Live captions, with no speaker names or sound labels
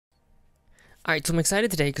Alright, so I'm excited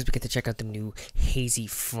today because we get to check out the new Hazy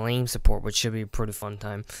Flame support, which should be a pretty fun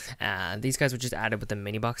time. These guys were just added with the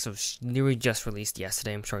mini box, so nearly just released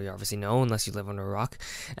yesterday. I'm sure you obviously know, unless you live under a rock.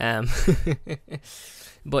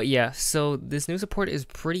 But yeah, so this new support is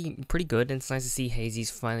pretty good, and it's nice to see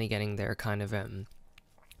Hazy's finally getting their kind of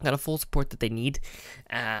got a full support that they need,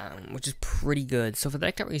 which is pretty good. So for the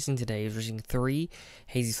deck that we're using today, we're using 3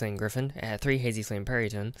 Hazy Flame Griffin, 3 Hazy Flame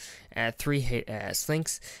Periton, 3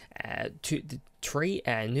 Sphinx, 3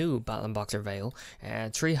 new Battling Boxer Veil,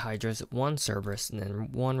 3 Hydras, 1 Cerberus, and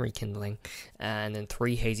then 1 Rekindling, and then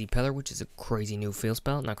 3 Hazy Pillar, which is a crazy new field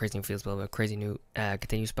spell. Not crazy new field spell, but a crazy new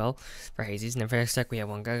continue spell for Hazy's. And then for next deck, we have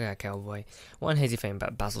 1 Gaga Cowboy, 1 Hazy Flame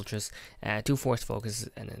Basilisk, 2 Force Focus,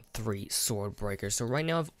 and then 3 Sword Breakers. So right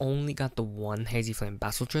now, I've only got the 1 Hazy Flame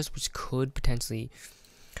Basilisk, which could potentially...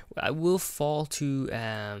 I will fall to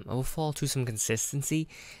some consistency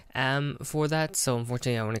for that. So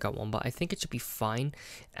unfortunately, I only got 1, but I think it should be fine.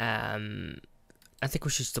 I think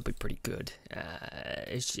we should still be pretty good.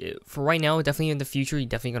 For right now, definitely in the future, you're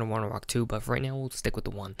definitely gonna want to rock 2, but for right now, we'll stick with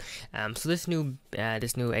the 1. So this new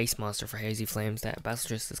ace monster for Hazy Flames, that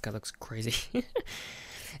Basilisk, this guy looks crazy.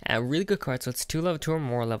 Really good card. So it's 2 or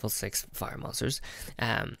more level 6 fire monsters.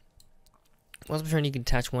 Once per turn, you can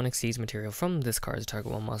attach 1 Xyz material from this card to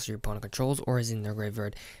target 1 monster your opponent controls or is in their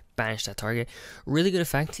graveyard. Banish that target. Really good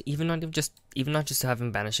effect. Even not just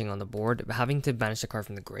having banishing on the board, but having to banish the card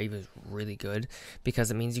from the grave is really good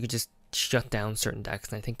because it means you could just shut down certain decks,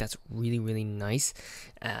 and I think that's really nice,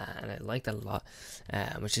 and I like that a lot,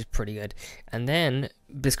 which is pretty good. And then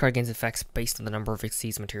this card gains effects based on the number of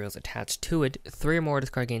Xyz materials attached to it. 3 or more, this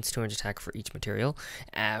card gains 200 attack for each material.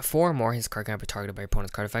 4 or more, his card cannot be targeted by your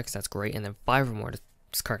opponent's card effects. That's great. And then 5 or more,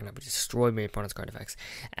 this card cannot be destroyed by your opponent's card effects.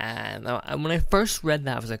 And when I first read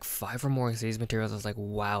that, I was like, 5 or more of these materials. I was like,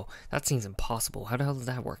 wow, that seems impossible. How the hell does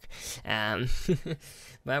that work?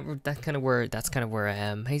 But that's kind of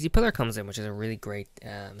where Hazy Pillar comes in, which is a really great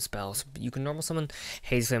spell. So you can normal summon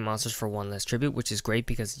Hazy Flame monsters for 1 less tribute, which is great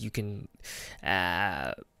because you can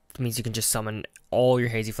means you can just summon all your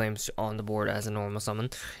Hazy Flames on the board as a normal summon,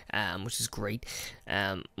 which is great.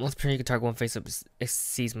 Once per turn, you can target 1 face-up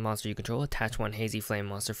Xyz monster you control. Attach 1 Hazy Flame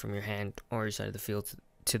monster from your hand or your side of the field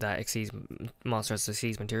to that Xyz monster as a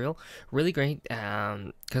Xyz material. Really great,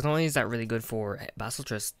 because not only is that really good for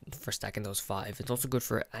Basilisk for stacking those 5, it's also good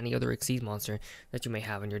for any other Xyz monster that you may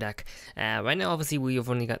have in your deck. Right now, obviously, we have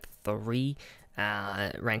only got 3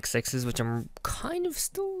 rank 6s, which I'm kind of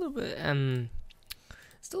still a little bit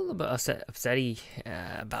upsetty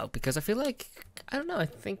about, because I feel like, I don't know,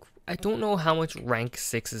 I don't know how much rank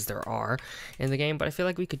 6s there are in the game, but I feel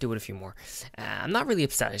like we could do with a few more. I'm not really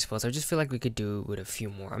upset, I suppose. I just feel like we could do with a few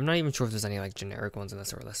more. I'm not even sure if there's any like generic ones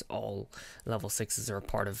unless all level 6s are a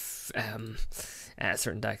part of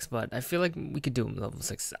certain decks, but I feel like we could do level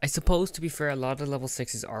 6s. I suppose, to be fair, a lot of level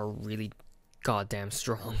 6s are really goddamn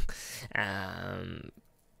strong.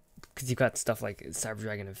 Because you've got stuff like Cyber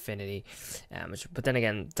Dragon Infinity, but then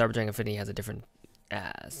again, Cyber Dragon Infinity has a different,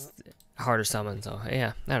 harder summon. So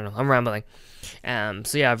yeah, I don't know. I'm rambling.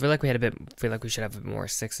 So yeah, I feel like we should have a bit more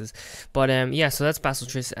 6s. But yeah, so that's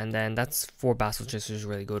Basilisk, and then that's 4 Basilisk, which is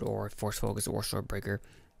really good, or Force Focus, or Sword Breaker,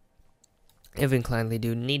 if inclined they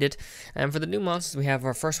do need it. And for the new monsters, we have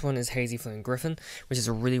our first one is Hazy Flame Griffin, which is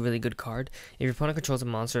a really good card. If your opponent controls a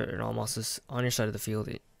monster and all monsters on your side of the field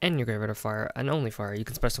and your graveyard are fire and only fire, you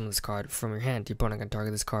can special summon this card from your hand. Your opponent can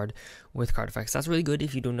target this card with card effects. That's really good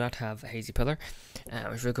if you do not have Hazy Pillar.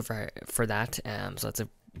 It's really good for that. So that's a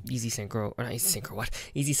easy synchro, or not easy synchro,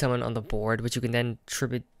 easy summon on the board, which you can then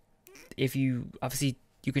tribute. If you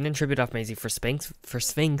you can then tribute off Hazy for Sphinx,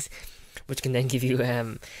 which can then give you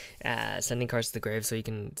sending cards to the grave, so you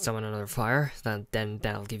can summon another fire. Then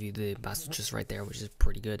that'll give you the Basilisk right there, which is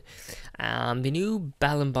pretty good. The new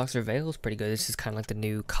Battling Boxer Veil is pretty good. This is kind of like the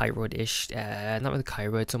new Kairoid-ish, not really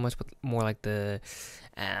Kairoid so much, but more like the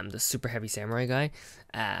super heavy samurai guy.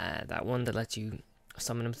 That one that lets you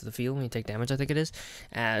summon him to the field when you take damage, I think it is.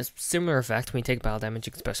 Similar effect, when you take battle damage,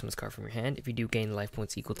 you can special summon this card from your hand. If you do gain life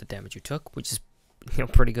points equal to the damage you took, which is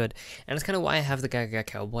pretty good. And that's kind of why I have the Gaga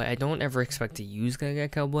Cowboy. I don't ever expect to use Gaga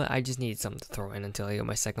Cowboy. I just need something to throw in until I get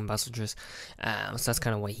my second Basilisk. So that's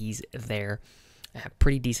kind of why he's there.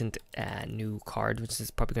 Pretty decent new card, which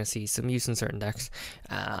is probably going to see some use in certain decks.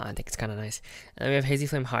 I think it's kind of nice. And then we have Hazy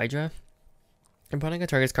Flame Hydra. Opponent can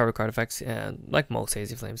target card with card effects, like most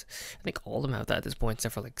Hazy Flames. I think all of them have that at this point,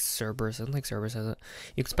 except for like Cerberus. I don't think Cerberus has it.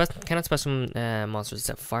 You cannot special monsters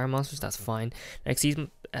except fire monsters, that's fine.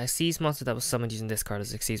 Xyz monster that was summoned using this card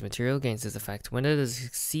as Xyz material gains this effect. When it is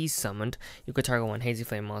Xyz summoned, you could target 1 Hazy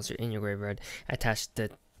Flame monster in your graveyard, attach the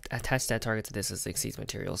attach that target to this as Exceeds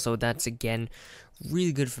material. So that's again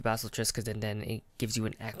really good for Basilisk, because then it gives you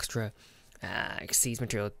an extra Exceeds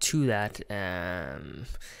material to that,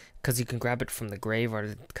 because you can grab it from the grave,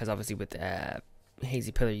 or because obviously with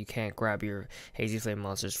Hazy Pillar you can't grab your Hazy Flame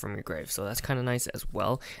monsters from your grave, so that's kind of nice as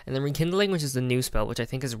well. And then Rekindling, which is the new spell, which I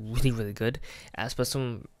think is really good. Spell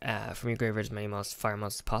some from your graveyard as many fire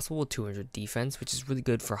monsters as possible with 200 defense, which is really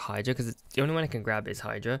good for Hydra, because the only one I can grab is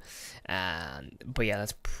Hydra. But yeah,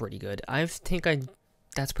 that's pretty good.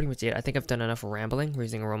 That's pretty much it. I think I've done enough rambling. We're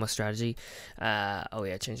using Aroma Strategy. Oh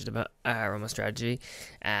yeah, I changed it about Aroma Strategy.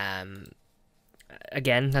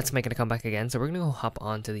 Again, that's making a comeback again. So we're gonna go hop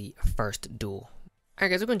on to the first duel.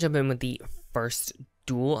 Alright guys, we're gonna jump in with the first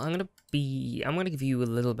duel. I'm gonna give you a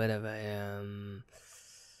little bit of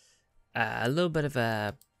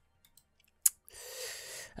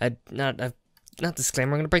not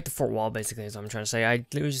disclaimer. I'm gonna break the fourth wall, basically, is what I'm trying to say. I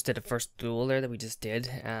literally just did the first duel there that we just did,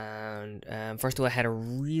 and first duel I had a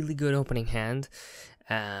really good opening hand.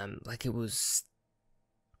 Like it was,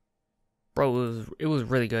 bro, it was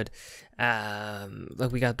really good.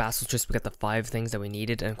 Like we got Basilisk, we got the 5 things that we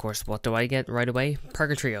needed, and of course, what do I get right away?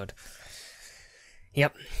 Purgatrioed.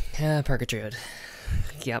 Yep, Purgatrioed.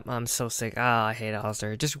 Yep, I'm so sick. I hate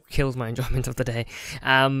Alistair. It just kills my enjoyment of the day.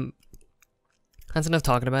 That's enough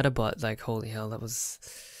talking about it, but like, holy hell, that was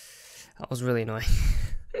really annoying.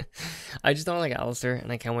 I just don't like Alistair,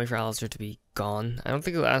 and I can't wait for Alistair to be gone. I don't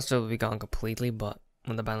think Alistair will be gone completely, but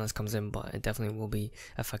when the ban list comes in, but it definitely will be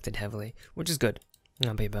affected heavily, which is good.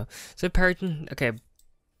 Not bad about. So Periton, okay,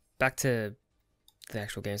 back to the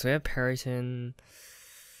actual game. So we have Periton,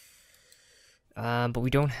 but we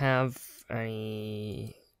don't have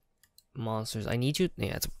any monsters. I need you.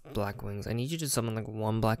 Yeah, it's Blackwings. I need you to summon like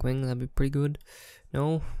 1 Blackwing. That'd be pretty good.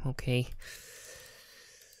 No, okay.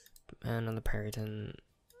 And on the Periton.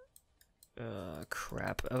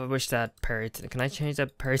 Crap. I wish that Periton. Can I change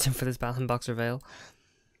that Periton for this Battling Boxer Veil?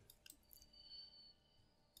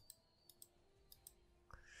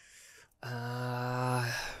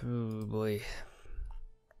 Oh boy.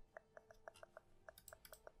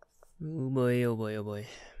 Oh boy, oh boy, oh boy.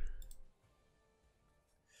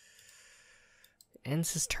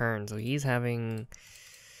 Ends his turn, so he is,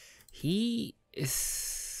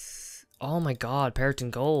 oh my god,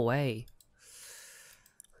 Periton, go away.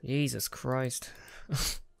 Jesus Christ.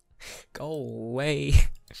 Go away.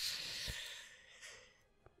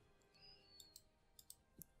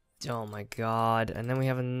 Oh my god. And then we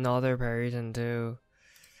have another Periton too.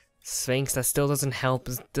 Sphinx, that still doesn't help.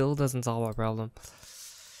 It still doesn't solve our problem.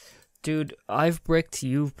 Dude, I've bricked,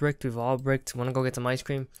 you've bricked, we've all bricked. Wanna go get some ice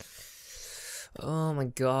cream? Oh my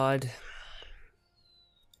god.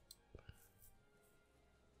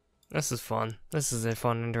 This is fun. This is a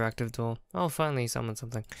fun interactive duel. Oh, finally he summoned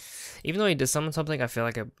something. Even though he did summon something, I feel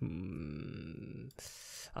like I don't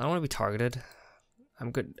want to be targeted.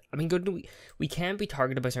 I'm good. I mean, we can be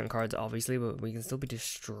targeted by certain cards, obviously, but we can still be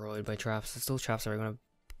destroyed by traps. There's still traps that are going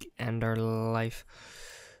to end our life.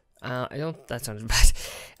 I don't. That sounded bad.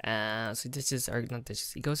 So this is, or not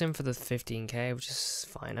this. He goes in for the 15k, which is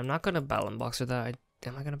fine. I'm not going to Battling Boxer that.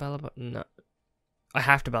 Am I going to Battling Boxer? No. I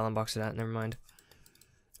have to Battling Boxer that. Never mind.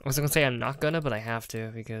 I was gonna say I'm not gonna, but I have to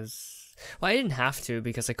because, well, I didn't have to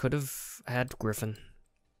because I could have had Griffin.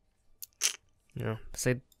 You know,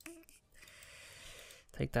 say,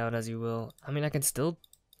 take that as you will. I mean, I can still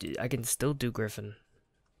do Griffin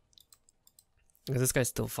because this guy's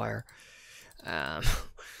still fire.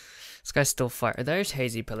 This guy's still fire. There's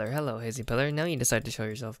Hazy Pillar. Hello, Hazy Pillar. Now you decide to show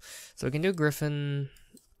yourself. So we can do Griffin.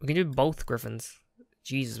 We can do both Griffins.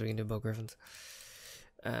 Jesus, we can do both Griffins.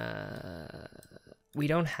 We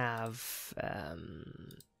don't have,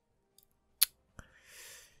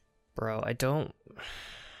 bro, I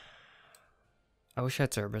wish I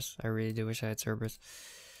had Cerberus. I really do wish I had Cerberus.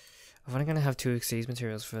 I'm only gonna have 2 Exceeds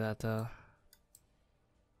materials for that, though.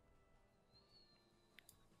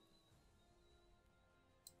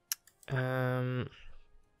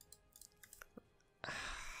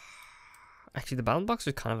 Actually, the Battling Box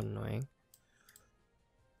is kind of annoying.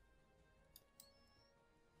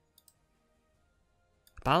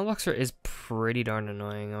 Battling Boxer is pretty darn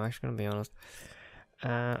annoying. I'm actually gonna be honest.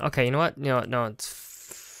 Okay, you know what? No, it's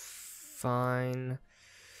fine.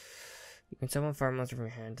 You can summon fire monster from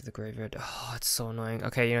your hand to the graveyard. Oh, it's so annoying.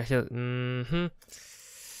 Okay, you know,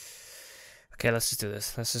 okay, let's just do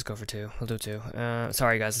this. Let's just go for 2. We'll do 2.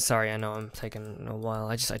 Sorry guys. Sorry, I know I'm taking a while.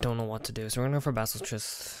 I don't know what to do. So we're gonna go for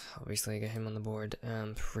Basilisk. Obviously, get him on the board.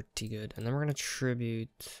 Pretty good. And then we're gonna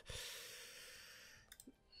tribute.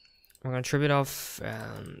 We're gonna tribute off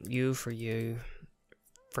you for you.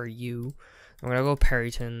 We're gonna go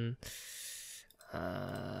Periton.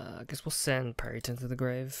 I guess we'll send Perryton to the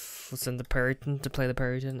grave. We'll send the Perryton to play the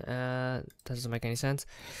Perryton. That doesn't make any sense.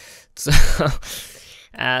 So,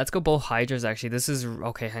 let's go both Hydras, actually. This is...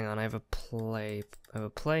 Okay, hang on. I have a play. I have a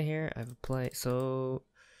play here. I have a play. So...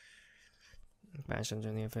 Banish in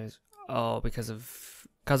the face. Oh, because of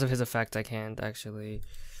his effect, I can't actually...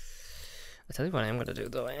 I tell you what I am going to do,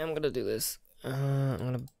 though. I am going to do this. I'm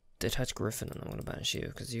going to detach Griffin, and I'm going to banish you,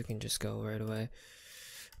 because you can just go right away.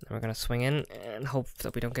 Then we're going to swing in, and hope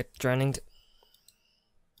that we don't get drowning.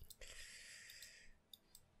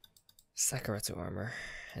 Sakaretsu armor.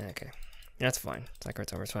 Okay. That's fine.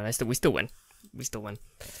 Sakaretsu armor is fine. We still win. We still win.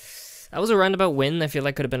 That was a roundabout win. I feel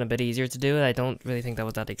like could have been a bit easier to do. I don't really think that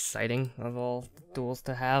was that exciting of all duels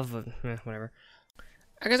to have, but whatever.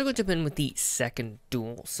 I guess I'm going to jump in with the second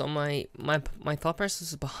duel. So my thought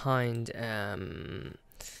process is behind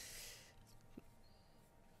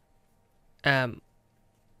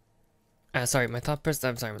sorry, my thought process.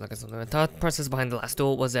 I'm sorry, I'm looking at something. My thought process behind the last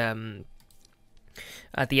duel was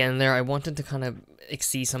at the end there, I wanted to kind of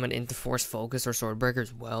exceed someone into Force Focus or Swordbreaker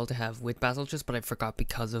as well to have with Battle Chest, but I forgot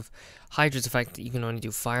because of Hydra's effect that you can only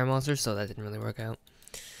do fire monsters, so that didn't really work out.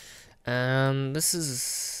 This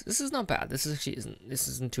is not bad. This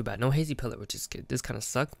isn't too bad. No Hazy Pillar, which is good. This kind of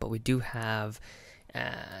sucked, but we do have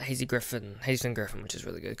Hazy Griffin, which is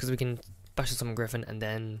really good because we can special summon Griffin and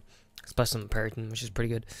then special summon Periton, which is pretty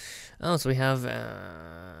good. Oh, so we have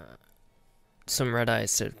some red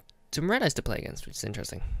eyes to play against, which is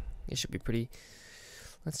interesting. It should be pretty.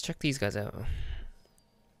 Let's check these guys out.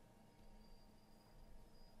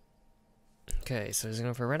 Okay, so he's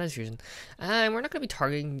going for Red Eyes Fusion. And we're not going to be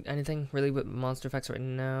targeting anything really with monster effects right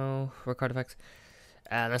now, or card effects,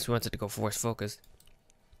 unless we wanted to go Force Focused.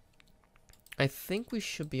 I think we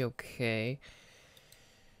should be okay.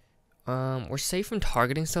 We're safe from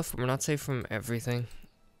targeting stuff, but we're not safe from everything.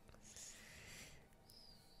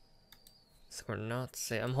 So we're not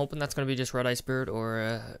safe. I'm hoping that's going to be just Red Eye Spirit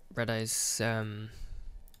or Red Eyes,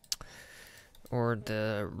 or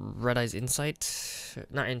the Red Eyes Insight.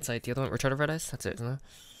 Not Insight, the other one, Return of Red Eyes. That's it, isn't it?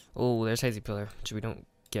 Oh, there's Hazy Pillar, which we don't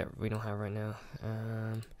have right now.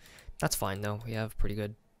 That's fine though. We have pretty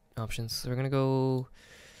good options. So we're gonna go.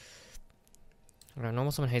 We're gonna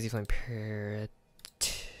normal summon Hazy Flame Periton.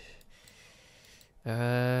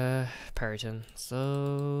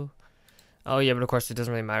 So. Oh yeah, but of course it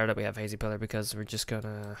doesn't really matter that we have Hazy Pillar because we're just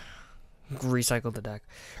gonna reshuffle the deck.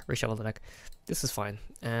 This is fine.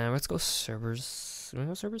 Let's go Cerberus. Do we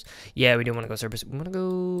go Cerberus? Yeah, we do want to go Cerberus. We want to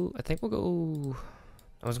go. I think we'll go.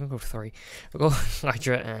 I was gonna go for 3. We'll go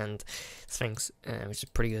Hydra and Sphinx, which is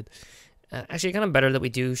pretty good. Actually, kind of better that we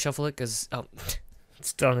do shuffle it because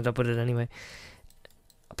still ended up with it anyway.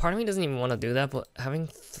 A part of me doesn't even want to do that, but having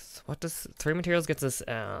what does 3 materials gets us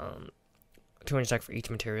 200 stack for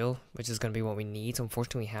each material, which is gonna be what we need. So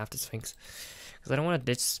unfortunately, we have to Sphinx because I don't want to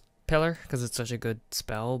ditch Pillar because it's such a good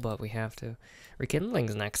spell, but we have to.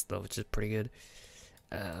 Rekindling's next though, which is pretty good.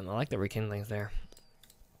 I like the Rekindlings there.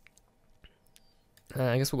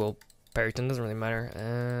 I guess we'll go Periton, doesn't really matter.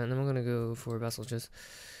 And then we're gonna go for Vessel just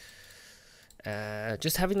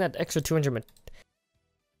having that extra 200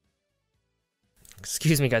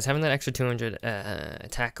 excuse me guys, having that extra 200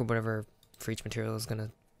 attack or whatever for each material is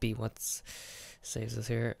gonna be what's saves us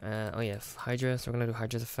here. Oh yeah, Hydra, so we're gonna do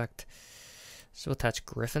Hydra's effect. So we'll attach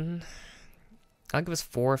Griffin. That'll give us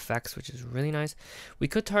 4 effects, which is really nice. We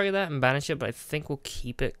could target that and banish it, but I think we'll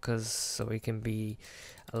keep it so we can be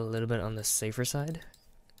a little bit on the safer side.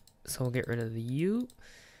 So we'll get rid of the U.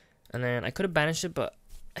 And then I could have banished it, but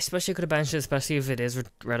especially could have banished it, especially if it is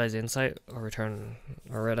Red Eyes Insight or Return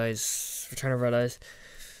of Red Eyes. Return of Red Eyes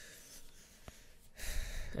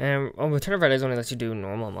only lets you do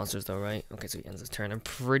normal monsters though, right? Okay, so he ends his turn. I'm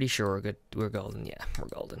pretty sure we're good. We're golden. Yeah, we're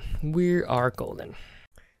golden. We are golden.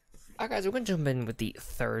 Alright guys, we're going to jump in with the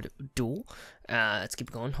third duel. Let's keep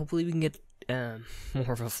going. Hopefully we can get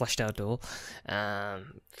more of a fleshed out duel.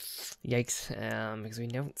 Yikes, because we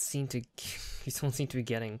don't seem to be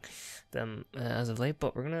getting them as of late,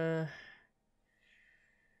 but we're gonna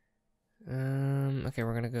okay,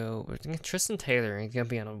 we're gonna go Tristan Taylor. He's gonna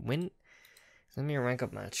be on a win. It's gonna be a rank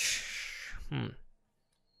up match.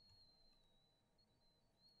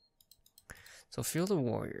 So Field of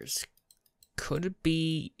Warriors. Could it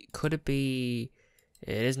be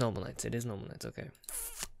it is Noble Knights. Okay.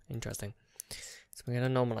 Interesting. So we got a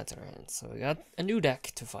Noble Knights in our hands. So we got a new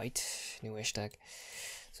deck to fight. Newish deck.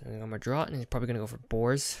 So we're gonna draw it, and he's probably gonna go for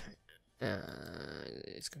Boars.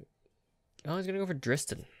 He's gonna go for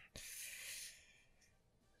Dristan.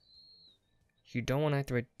 You don't want to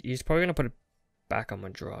activate. He's probably gonna put it back on my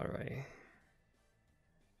draw, right?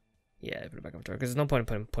 Yeah, put it back on turret because there's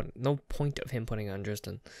no point of him putting on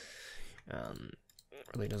Tristan.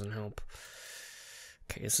 Really doesn't help.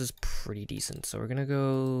 Okay, this is pretty decent. So we're gonna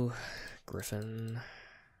go Griffin.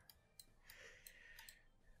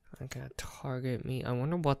 I'm gonna target me. I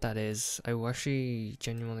wonder what that is. I actually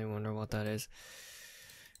genuinely wonder what that is.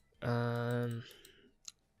 I'm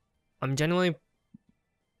genuinely.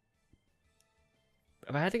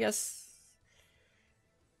 If I had to guess,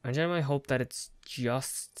 I genuinely hope that it's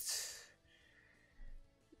just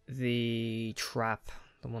the trap,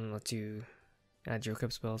 the one that lets you add your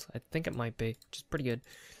equip spells. I think it might be, which is pretty good.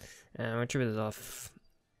 I'm gonna tribute this off.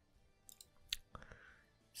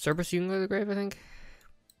 Cerberus, you can go to the grave, I think.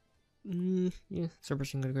 Yeah,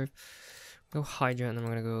 Cerberus, you can go to the grave. Go Hydra, and then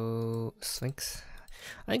we're gonna go Sphinx.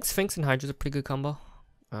 I think Sphinx and Hydra is a pretty good combo.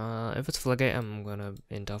 If it's Floodgate, I'm gonna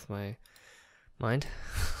int off my mind.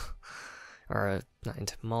 Or not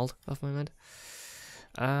int, mold off my mind.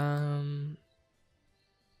 Then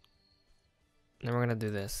we're gonna do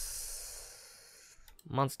this.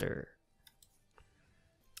 Monster.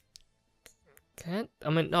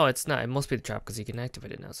 No, it's not. It must be the trap because you can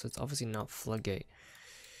activate it now, so it's obviously not Floodgate.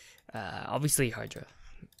 Obviously Hydra.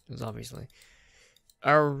 It's obviously.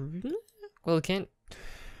 Well, it can't.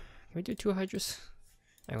 Can we do 2 Hydras?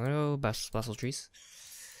 I'm gonna go Basel Trees.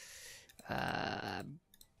 Basel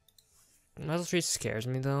Trees scares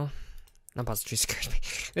me though. Not Basel Trees scares me.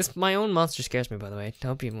 My own monster scares me, by the way. I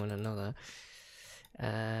hope you want to know that.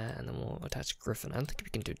 And then we'll attach Griffin. I don't think we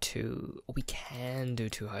can do 2. Oh, we can do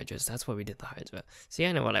 2 Hydras. That's why we did the Hydra. See,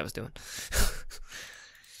 I know what I was doing.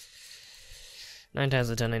 9 times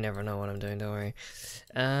out of 10, I never know what I'm doing. Don't worry.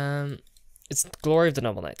 It's the Glory of the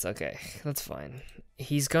Noble Knights. Okay, that's fine.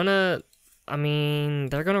 He's gonna. I mean,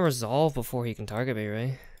 they're gonna resolve before he can target me,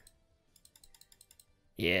 right?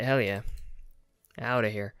 Yeah, hell yeah. Out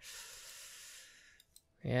of here.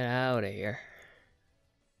 Get out of here.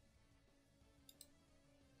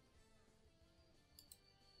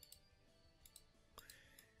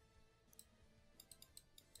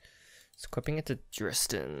 It's equipping it to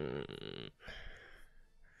Tristan.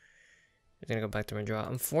 I'm gonna go back to my draw.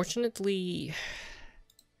 Unfortunately,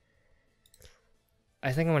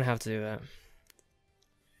 I think I'm gonna have to do that.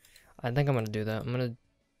 I'm gonna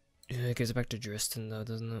it gives it back to Tristan though,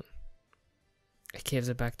 doesn't it? It gives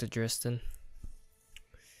it back to Tristan.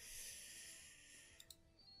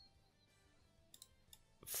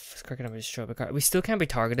 It's cracking up his show card. We still can't be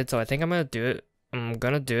targeted, so I think I'm gonna do it. I'm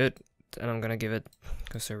gonna do it, and I'm gonna give it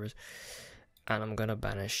go servers, and I'm gonna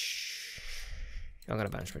banish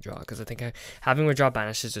withdraw because I think having withdraw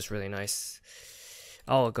banish is just really nice.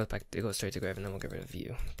 Oh, it goes straight to grave, and then we'll get rid of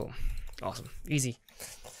you. Boom, awesome, easy.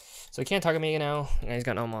 So he can't target me now, and he's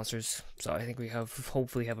got no monsters. So I think we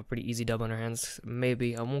hopefully have a pretty easy dub on our hands.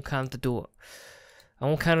 Maybe I won't count the duel. I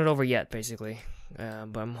won't count it over yet, basically.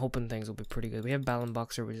 But I'm hoping things will be pretty good. We have Balance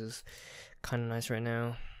Boxer, which is kind of nice right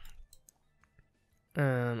now.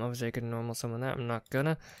 Obviously I could normal summon that. I'm not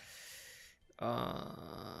gonna. I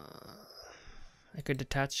could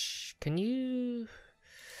detach. Can you?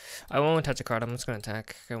 I won't touch a card. I'm just gonna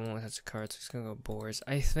attack. I won't touch a card. So I'm just gonna go Boars.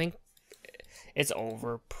 I think it's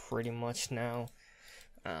over pretty much now.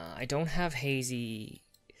 I don't have Hazy.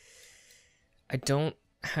 I don't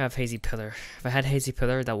have Hazy Pillar. If I had Hazy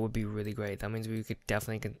Pillar, that would be really great. That means we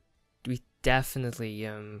definitely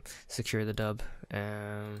secure the dub.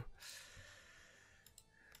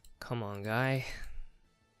 Come on, guy.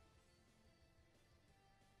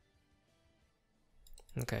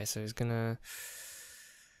 Okay, so he's gonna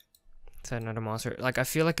set another monster. Like, I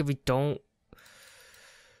feel like if we don't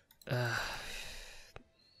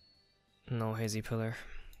no Hazy Pillar.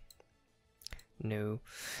 No.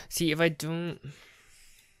 See, if I don't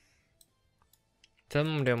tell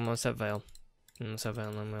them I'm gonna set Veil. I'm gonna set Veil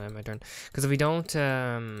and I'm gonna have my turn. Because if we don't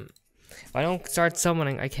if I don't start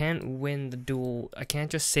summoning, I can't win the duel. I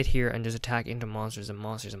can't just sit here and just attack into monsters and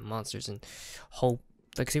monsters and monsters and hope.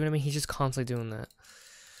 Like, see what I mean? He's just constantly doing that.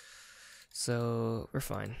 So we're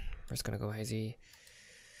fine. We're just gonna go Hazy.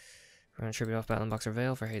 We're gonna tribute off Balance Boxer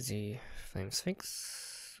Veil for Hazy Flame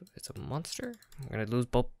Sphinx. It's a monster. I'm gonna lose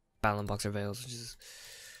both Balance Boxer Veils, which is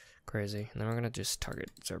crazy. And then we're gonna just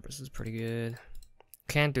target Cerberus. Is pretty good.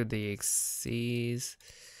 Can't do the Xyz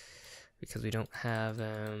because we don't have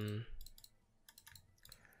a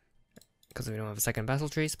second Basel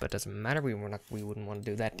Trace, but it doesn't matter. We wouldn't want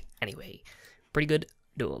to do that anyway. Pretty good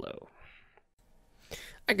duel though.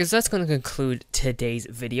 I guess that's going to conclude today's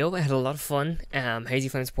video. I had a lot of fun. Hazy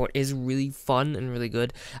Flame support is really fun and really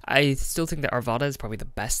good. I still think that Arvada is probably the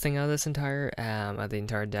best thing out of this entire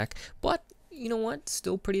deck. But you know what?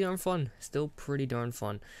 Still pretty darn fun.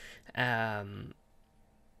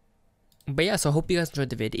 But yeah, so I hope you guys enjoyed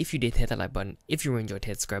the vid. If you did, hit that like button. If you enjoyed,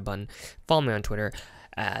 hit the subscribe button. Follow me on Twitter.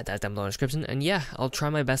 That's down below in the description. And yeah, I'll try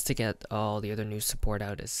my best to get all the other new support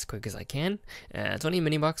out as quick as I can. It's only a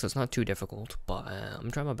mini box, so it's not too difficult, but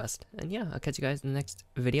I'm trying my best. And yeah, I'll catch you guys in the next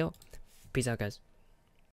video. Peace out, guys.